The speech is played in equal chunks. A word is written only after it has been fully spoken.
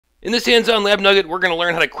In this hands-on lab nugget, we're going to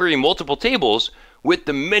learn how to query multiple tables with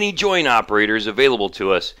the many join operators available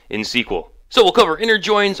to us in SQL. So we'll cover inner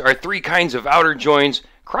joins, our three kinds of outer joins,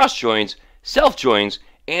 cross joins, self joins,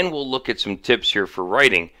 and we'll look at some tips here for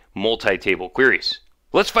writing multi-table queries.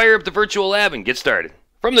 Let's fire up the virtual lab and get started.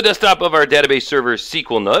 From the desktop of our database server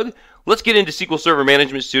SQL Nug, let's get into SQL Server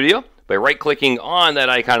Management Studio by right-clicking on that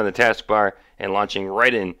icon in the taskbar and launching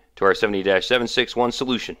right into our 70-761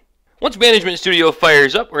 solution. Once Management Studio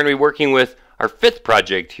fires up, we're going to be working with our fifth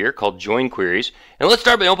project here called Join Queries. And let's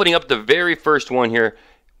start by opening up the very first one here,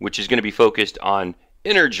 which is going to be focused on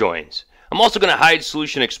inner joins. I'm also going to hide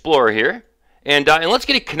Solution Explorer here. And let's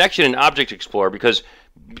get a connection in Object Explorer because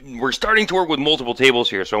we're starting to work with multiple tables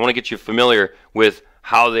here. So I want to get you familiar with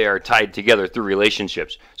how they are tied together through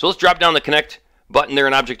relationships. So let's drop down the Connect button there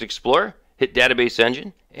in Object Explorer, hit Database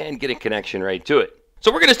Engine, and get a connection right to it.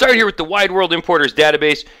 So we're going to start here with the Wide World Importers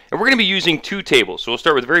database, and we're going to be using two tables. So we'll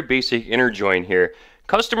start with a very basic inner join here.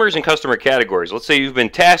 Customers and customer categories. Let's say you've been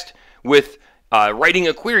tasked with writing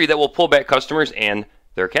a query that will pull back customers and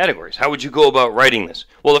their categories. How would you go about writing this?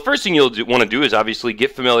 Well, the first thing you'll want to do is obviously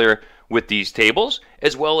get familiar with these tables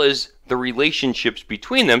as well as the relationships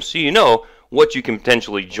between them so you know what you can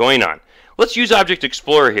potentially join on. Let's use Object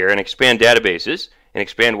Explorer here and expand databases and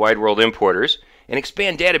expand Wide World Importers and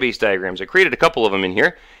expand database diagrams. I created a couple of them in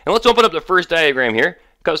here. And let's open up the first diagram here,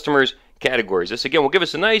 customers, categories. This again will give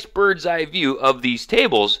us a nice bird's eye view of these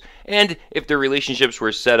tables, and if the relationships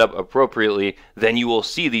were set up appropriately, then you will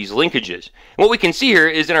see these linkages. And what we can see here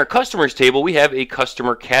is in our customers table, we have a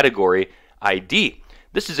customer category ID.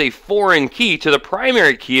 This is a foreign key to the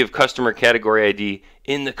primary key of customer category ID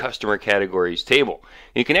in the customer categories table.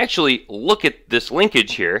 And you can actually look at this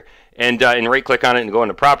linkage here and right-click on it and go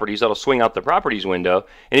into Properties. That'll swing out the Properties window.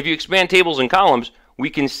 And if you expand tables and columns, we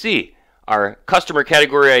can see our customer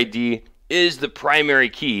category ID is the primary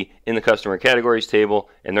key in the customer categories table,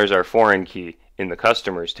 and there's our foreign key in the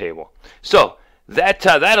customers table. So that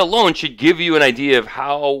alone should give you an idea of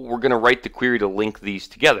how we're going to write the query to link these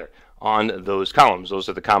together on those columns. Those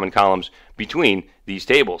are the common columns between these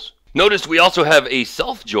tables. Notice we also have a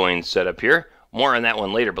self-join set up here. More on that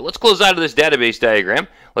one later. But let's close out of this database diagram.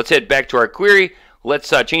 Let's head back to our query.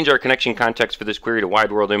 Let's change our connection context for this query to Wide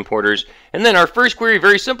World Importers. And then our first query,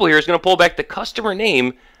 very simple here, is going to pull back the customer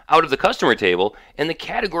name out of the customer table and the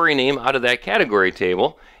category name out of that category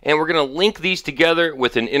table. And we're going to link these together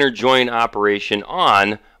with an inner join operation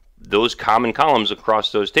on those common columns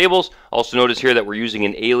across those tables. Also notice here that we're using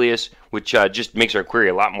an alias, which just makes our query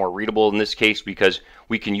a lot more readable in this case because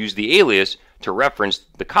we can use the alias to reference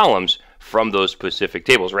the columns from those specific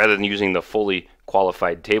tables rather than using the fully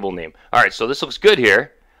qualified table name. All right, so this looks good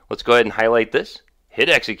here. Let's go ahead and highlight this, hit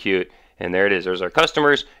execute, and there it is. There's our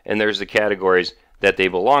customers, and there's the categories that they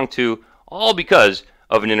belong to, all because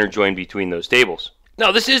of an inner join between those tables.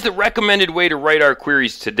 Now, this is the recommended way to write our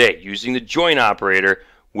queries today, using the join operator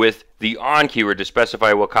with the on keyword to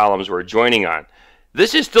specify what columns we're joining on.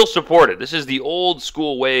 This is still supported. This is the old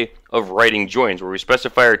school way of writing joins, where we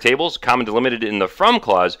specify our tables, common delimited in the from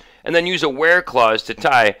clause, and then use a where clause to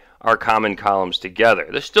tie our common columns together.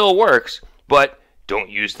 This still works, but don't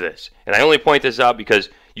use this. And I only point this out because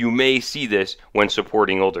you may see this when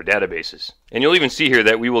supporting older databases. And you'll even see here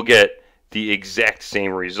that we will get the exact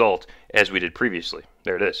same result as we did previously.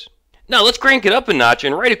 There it is. Now let's crank it up a notch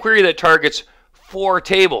and write a query that targets 4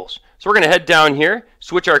 tables. So we're going to head down here,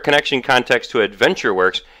 switch our connection context to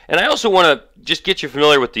AdventureWorks, and I also want to just get you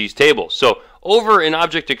familiar with these tables. So over in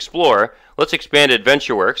Object Explorer, let's expand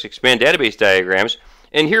AdventureWorks, expand database diagrams,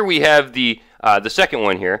 and here we have the second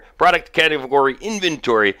one here, product category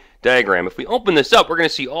inventory diagram. If we open this up, we're going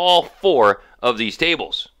to see all 4 of these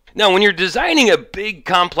tables. Now, when you're designing a big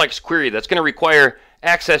complex query that's going to require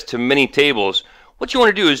access to many tables, what you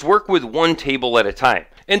want to do is work with one table at a time.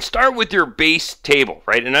 And start with your base table,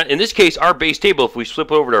 right? And in this case, our base table, if we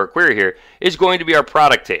flip over to our query here, is going to be our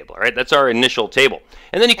product table, right? That's our initial table.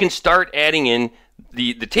 And then you can start adding in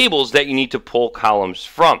the tables that you need to pull columns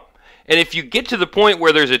from. And if you get to the point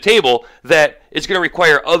where there's a table that is going to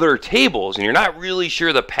require other tables, and you're not really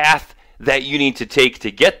sure the path that you need to take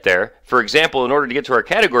to get there, for example, in order to get to our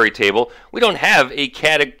category table, we don't have a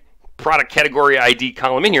product category ID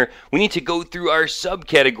column in here. We need to go through our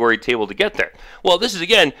subcategory table to get there. Well, this is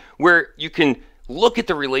again where you can look at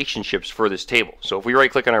the relationships for this table. So if we right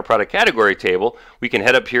click on our product category table, we can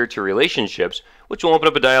head up here to relationships, which will open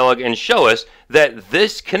up a dialog and show us that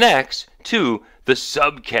this connects to the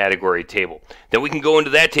subcategory table. Then we can go into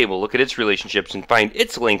that table, look at its relationships, and find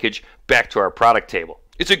its linkage back to our product table.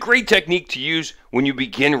 It's a great technique to use when you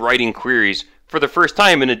begin writing queries for the first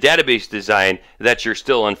time in a database design that you're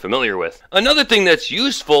still unfamiliar with. Another thing that's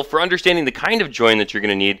useful for understanding the kind of join that you're going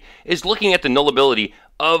to need is looking at the nullability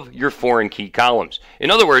of your foreign key columns. In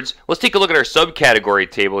other words, let's take a look at our subcategory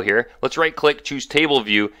table here. Let's right click, choose table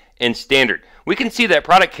view and standard. We can see that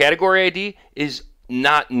product category ID is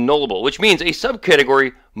not nullable, which means a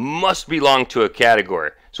subcategory must belong to a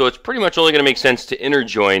category. So it's pretty much only going to make sense to inner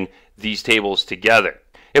join these tables together.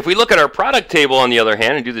 If we look at our product table on the other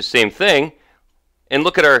hand and do the same thing, and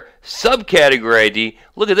look at our subcategory ID,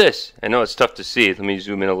 look at this. I know it's tough to see. Let me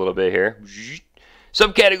zoom in a little bit here.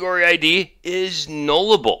 Subcategory ID is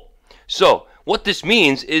nullable. So what this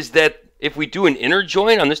means is that if we do an inner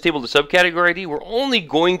join on this table to subcategory ID, we're only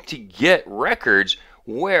going to get records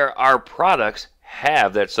where our products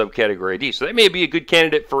have that subcategory ID. So that may be a good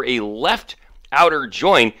candidate for a left outer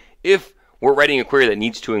join if we're writing a query that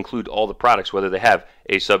needs to include all the products, whether they have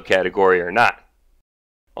a subcategory or not.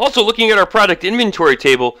 Also, looking at our product inventory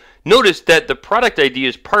table, notice that the product ID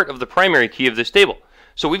is part of the primary key of this table.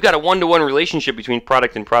 So we've got a one-to-one relationship between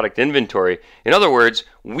product and product inventory. In other words,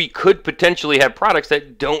 we could potentially have products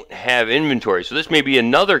that don't have inventory. So this may be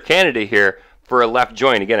another candidate here for a left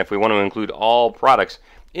join, again, if we want to include all products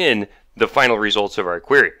in the final results of our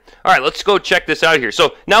query. All right, let's go check this out here.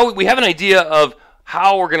 So now we have an idea of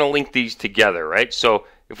how we're going to link these together, right? So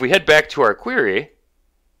if we head back to our query,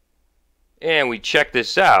 and we check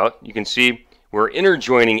this out, you can see we're inner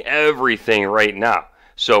joining everything right now.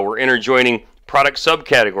 So we're inner joining product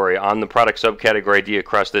subcategory on the product subcategory ID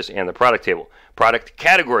across this and the product table. Product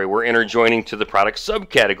category, we're inner joining to the product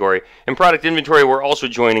subcategory. And product inventory, we're also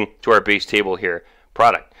joining to our base table here,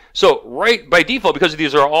 product. So right by default, because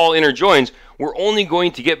these are all inner joins, we're only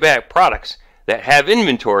going to get back products that have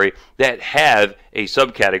inventory that have a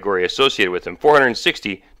subcategory associated with them,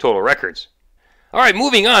 460 total records. All right,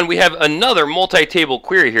 moving on, we have another multi-table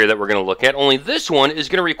query here that we're going to look at, only this one is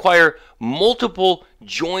going to require multiple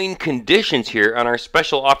join conditions here on our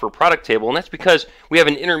special offer product table, and that's because we have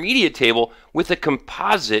an intermediate table with a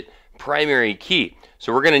composite primary key.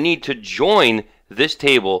 So we're going to need to join this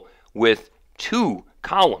table with two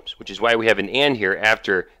columns, which is why we have an and here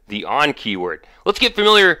after the on keyword. Let's get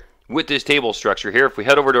familiar with this table structure here. If we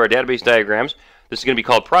head over to our database diagrams, this is going to be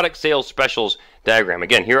called Product Sales Specials Diagram.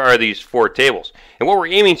 Again, here are these four tables. And what we're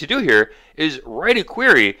aiming to do here is write a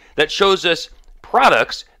query that shows us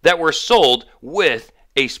products that were sold with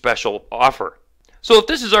a special offer. So if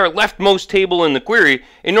this is our leftmost table in the query,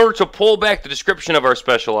 in order to pull back the description of our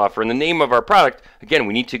special offer and the name of our product, again,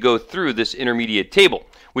 we need to go through this intermediate table,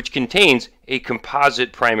 which contains a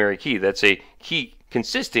composite primary key. That's a key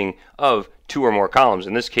consisting of two or more columns,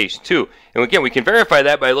 in this case two. And again, we can verify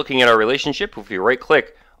that by looking at our relationship. If we right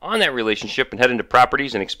click on that relationship and head into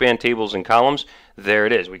properties and expand tables and columns, there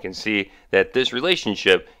it is. We can see that this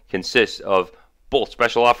relationship consists of both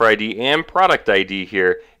special offer ID and product ID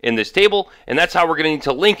here in this table, and that's how we're going to need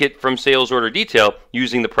to link it from sales order detail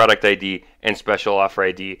using the product ID and special offer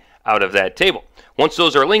ID out of that table. Once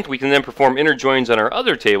those are linked, we can then perform inner joins on our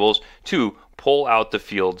other tables to pull out the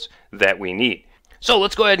fields that we need. So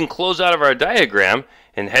let's go ahead and close out of our diagram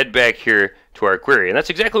and head back here to our query. And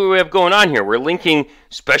that's exactly what we have going on here. We're linking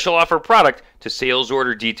special offer product to sales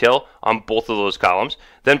order detail on both of those columns,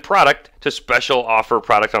 then product to special offer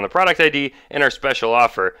product on the product ID, and our special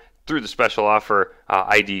offer through the special offer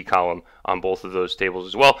ID column on both of those tables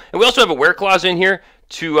as well. And we also have a where clause in here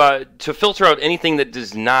to filter out anything that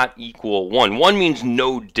does not equal 1. 1 means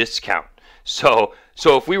no discount. So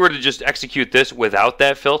if we were to just execute this without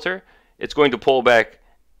that filter, it's going to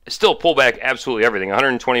still pull back absolutely everything,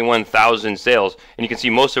 121,000 sales, and you can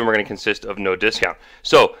see most of them are going to consist of no discount.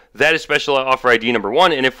 So that is special offer ID number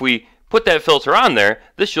 1, and if we put that filter on there,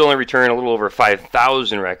 this should only return a little over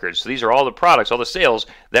 5,000 records. So these are all the products, all the sales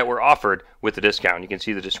that were offered with the discount. You can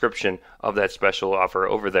see the description of that special offer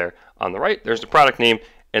over there on the right. There's the product name,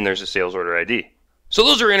 and there's the sales order ID. So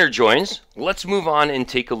those are inner joins. Let's move on and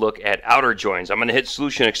take a look at outer joins. I'm going to hit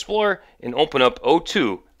Solution Explorer and open up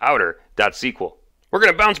O2 outer.sql. We're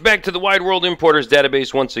going to bounce back to the Wide World Importers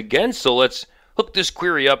database once again, so let's hook this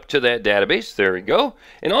query up to that database. There we go.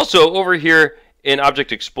 And also over here in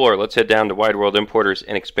Object Explorer, let's head down to Wide World Importers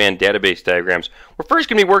and expand database diagrams. We're first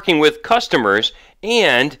going to be working with customers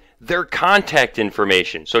and their contact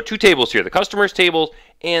information. So two tables here, the customers table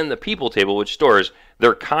and the people table, which stores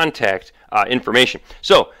their contact information.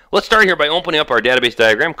 So let's start here by opening up our database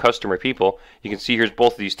diagram, customer people. You can see here's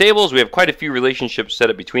both of these tables. We have quite a few relationships set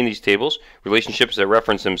up between these tables, relationships that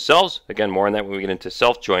reference themselves, again more on that when we get into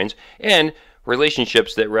self joins, and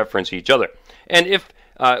relationships that reference each other. And if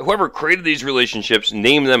whoever created these relationships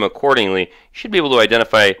named them accordingly, you should be able to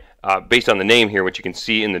identify based on the name here, which you can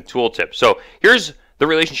see in the tooltip. So here's the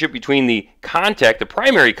relationship between the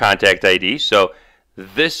primary contact ID. So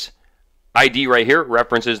this ID right here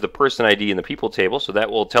references the person ID in the people table, so that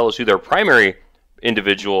will tell us who their primary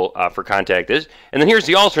individual for contact is. And then here's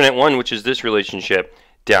the alternate one, which is this relationship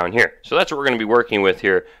down here. So that's what we're going to be working with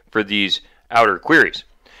here for these outer queries.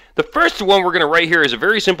 The first one we're going to write here is a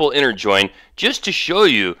very simple inner join, just to show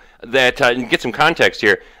you that, and get some context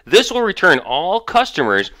here. This will return all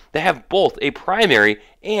customers that have both a primary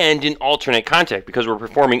and an alternate contact, because we're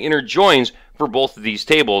performing inner joins for both of these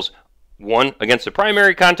tables, one against the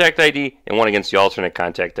primary contact ID and one against the alternate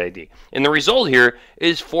contact ID. And the result here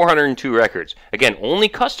is 402 records. Again, only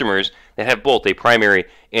customers that have both a primary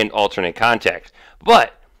and alternate contact.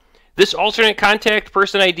 But this alternate contact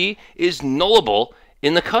person ID is nullable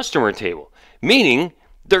in the customer table, meaning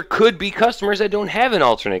there could be customers that don't have an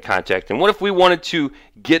alternate contact. And what if we wanted to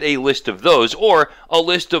get a list of those, or a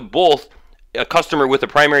list of both a customer with a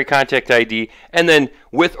primary contact ID and then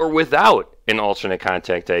with or without an alternate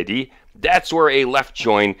contact ID? That's where a left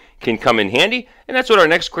join can come in handy, and that's what our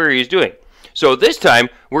next query is doing. So this time,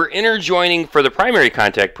 we're inner joining for the primary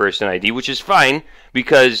contact person ID, which is fine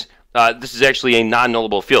because this is actually a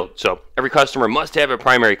non-nullable field. So every customer must have a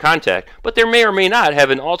primary contact, but they may or may not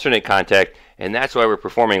have an alternate contact, and that's why we're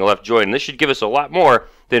performing a left join. And this should give us a lot more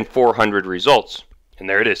than 400 results. And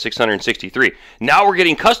there it is, 663. Now we're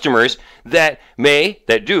getting customers that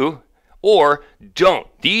do, or don't.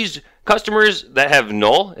 These customers that have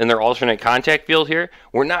null in their alternate contact field here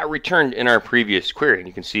were not returned in our previous query. And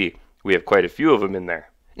you can see we have quite a few of them in there.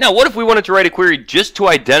 Now, what if we wanted to write a query just to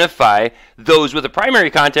identify those with a primary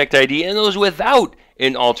contact ID and those without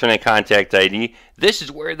an alternate contact ID? This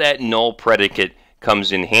is where that null predicate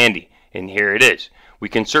comes in handy. And here it is. We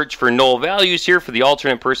can search for null values here for the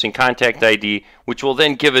alternate person contact ID, which will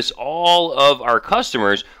then give us all of our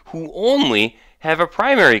customers who only have a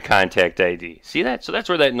primary contact ID. See that? So that's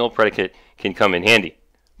where that null predicate can come in handy.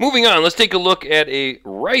 Moving on, let's take a look at a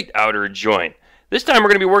right outer join. This time we're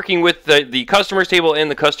going to be working with the customers table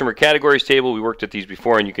and the customer categories table. We worked at these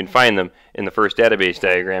before, and you can find them in the first database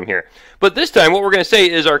diagram here. But this time what we're going to say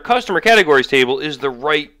is our customer categories table is the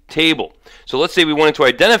right table. So let's say we wanted to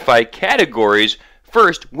identify categories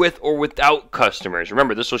first with or without customers.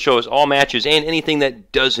 Remember, this will show us all matches and anything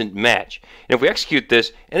that doesn't match. And if we execute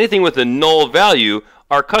this, anything with a null value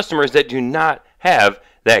are customers that do not have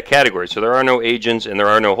that category. So there are no agents and there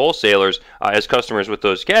are no wholesalers as customers with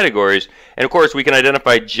those categories. And of course, we can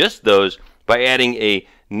identify just those by adding a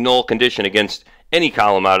null condition against any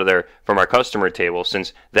column out of there from our customer table,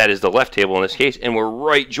 since that is the left table in this case, and we're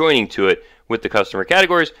right joining to it with the customer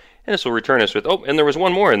categories. And this will return us with, oh, and there was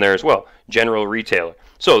one more in there as well, general retailer.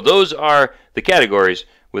 So those are the categories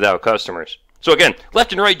without customers. So again,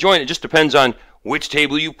 left and right join, it just depends on which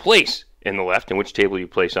table you place in the left and which table you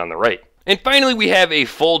place on the right. And finally, we have a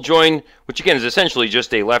full join, which again is essentially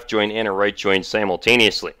just a left join and a right join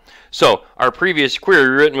simultaneously. So our previous query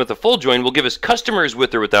written with a full join will give us customers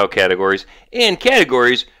with or without categories and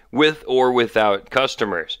categories with or without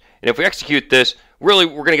customers. And if we execute this, really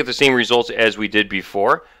we're going to get the same results as we did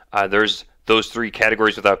before. There's those three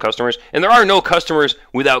categories without customers, and there are no customers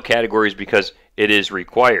without categories because it is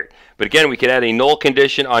required. But again, we could add a null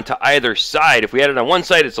condition onto either side. If we add it on one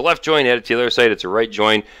side, it's a left join. Add it to the other side, it's a right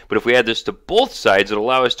join. But if we add this to both sides, it'll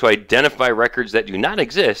allow us to identify records that do not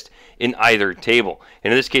exist in either table.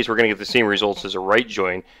 And in this case, we're going to get the same results as a right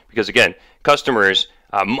join because, again, customers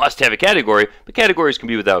must have a category, but categories can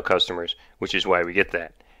be without customers, which is why we get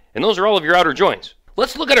that. And those are all of your outer joins.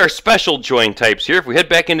 Let's look at our special join types here. If we head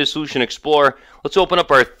back into Solution Explorer, let's open up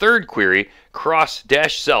our third query,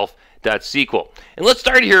 cross-self.sql. And let's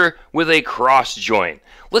start here with a cross join.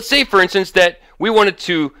 Let's say, for instance, that we wanted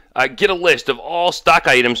to get a list of all stock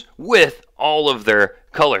items with all of their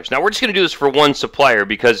colors. Now, we're just going to do this for one supplier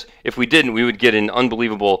because if we didn't, we would get an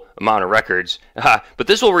unbelievable amount of records. But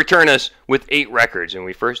this will return us with 8 records, and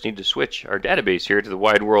we first need to switch our database here to the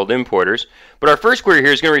wide world importers. But our first query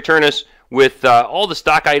here is going to return us with all the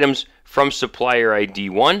stock items from supplier ID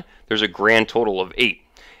 1. There's a grand total of 8.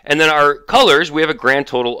 And then our colors, we have a grand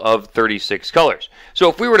total of 36 colors. So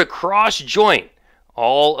if we were to cross-join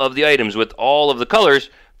all of the items with all of the colors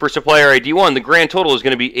for supplier ID 1, the grand total is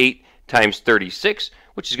going to be 8 times 36,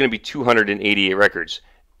 which is going to be 288 records.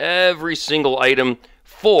 Every single item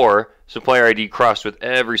for supplier ID crossed with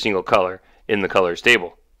every single color in the colors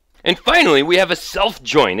table. And finally, we have a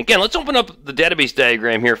self-join. Again, let's open up the database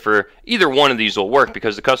diagram here for either one of these will work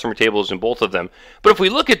because the customer table is in both of them. But if we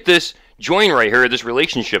look at this join right here, this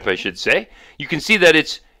relationship, I should say, you can see that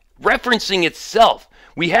it's referencing itself,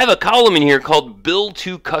 we have a column in here called Bill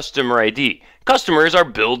to Customer ID. Customers are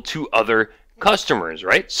billed to other customers,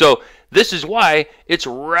 right? So this is why it's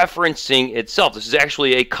referencing itself. This is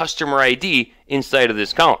actually a customer ID inside of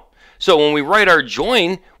this column. So when we write our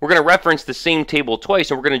join, we're going to reference the same table twice,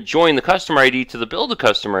 and we're going to join the customer ID to the bill to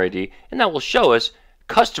customer ID, and that will show us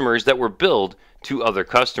customers that were billed to other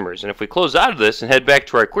customers. And if we close out of this and head back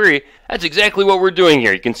to our query, that's exactly what we're doing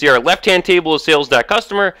here. You can see our left-hand table is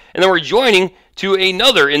sales.customer, and then we're joining to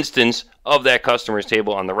another instance of that customer's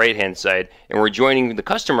table on the right-hand side, and we're joining the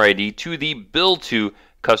customer ID to the bill to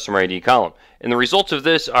customer ID column. And the results of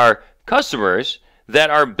this are customers that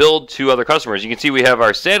are billed to other customers. You can see we have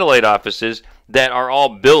our satellite offices that are all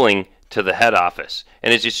billing to the head office.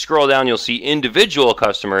 And as you scroll down, you'll see individual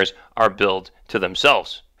customers are billed to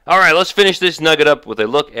themselves. All right, let's finish this nugget up with a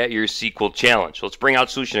look at your SQL challenge. Let's bring out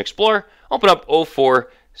Solution Explorer, open up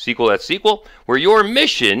 04 SQL, where your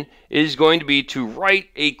mission is going to be to write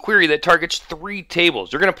a query that targets 3 tables.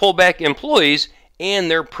 They're going to pull back employees and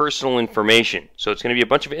their personal information. So it's going to be a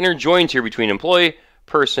bunch of inner joins here between employee,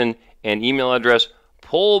 person, and email address.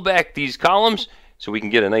 Pull back these columns so we can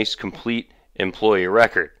get a nice complete employee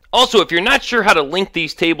record. Also, if you're not sure how to link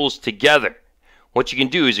these tables together, what you can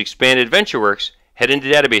do is expand AdventureWorks, head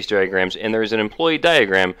into database diagrams, and there's an employee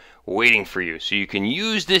diagram waiting for you. So you can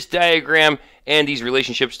use this diagram and these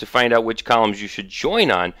relationships to find out which columns you should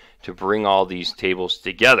join on to bring all these tables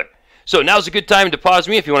together. So now's a good time to pause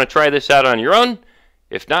me if you want to try this out on your own.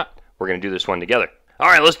 If not, we're going to do this one together. All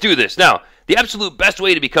right, let's do this. Now, the absolute best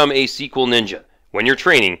way to become a SQL ninja when you're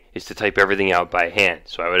training is to type everything out by hand.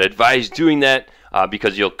 So I would advise doing that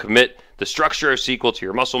because you'll commit the structure of SQL to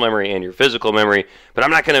your muscle memory and your physical memory, but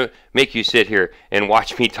I'm not going to make you sit here and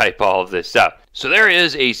watch me type all of this out. So there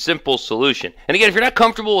is a simple solution. And again, if you're not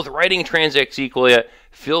comfortable with writing Transact SQL yet,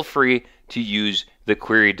 feel free to use the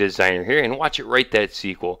query designer here and watch it write that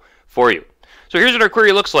SQL for you. So here's what our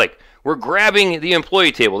query looks like. We're grabbing the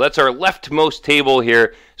employee table. That's our leftmost table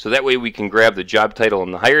here, so that way we can grab the job title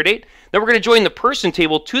and the hire date. Then we're going to join the person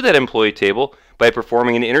table to that employee table by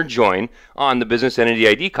performing an inner join on the business entity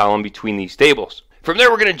ID column between these tables. From there,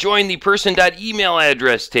 we're going to join the person.email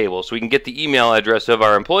address table so we can get the email address of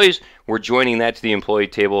our employees. We're joining that to the employee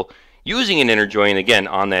table using an inner join again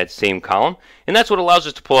on that same column. And that's what allows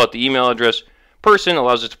us to pull out the email address. Person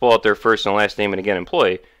allows us to pull out their first and last name, and again,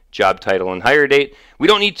 employee, job title, and hire date. We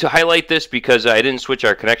don't need to highlight this because I didn't switch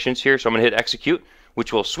our connections here, so I'm going to hit execute,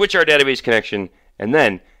 which will switch our database connection and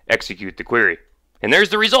then execute the query. And there's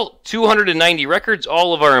the result, 290 records,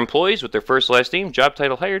 all of our employees with their first, last name, job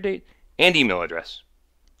title, hire date, and email address.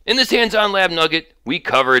 In this hands-on lab nugget, we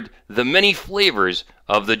covered the many flavors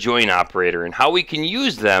of the join operator and how we can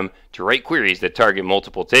use them to write queries that target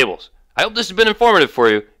multiple tables. I hope this has been informative for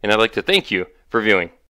you, and I'd like to thank you for viewing.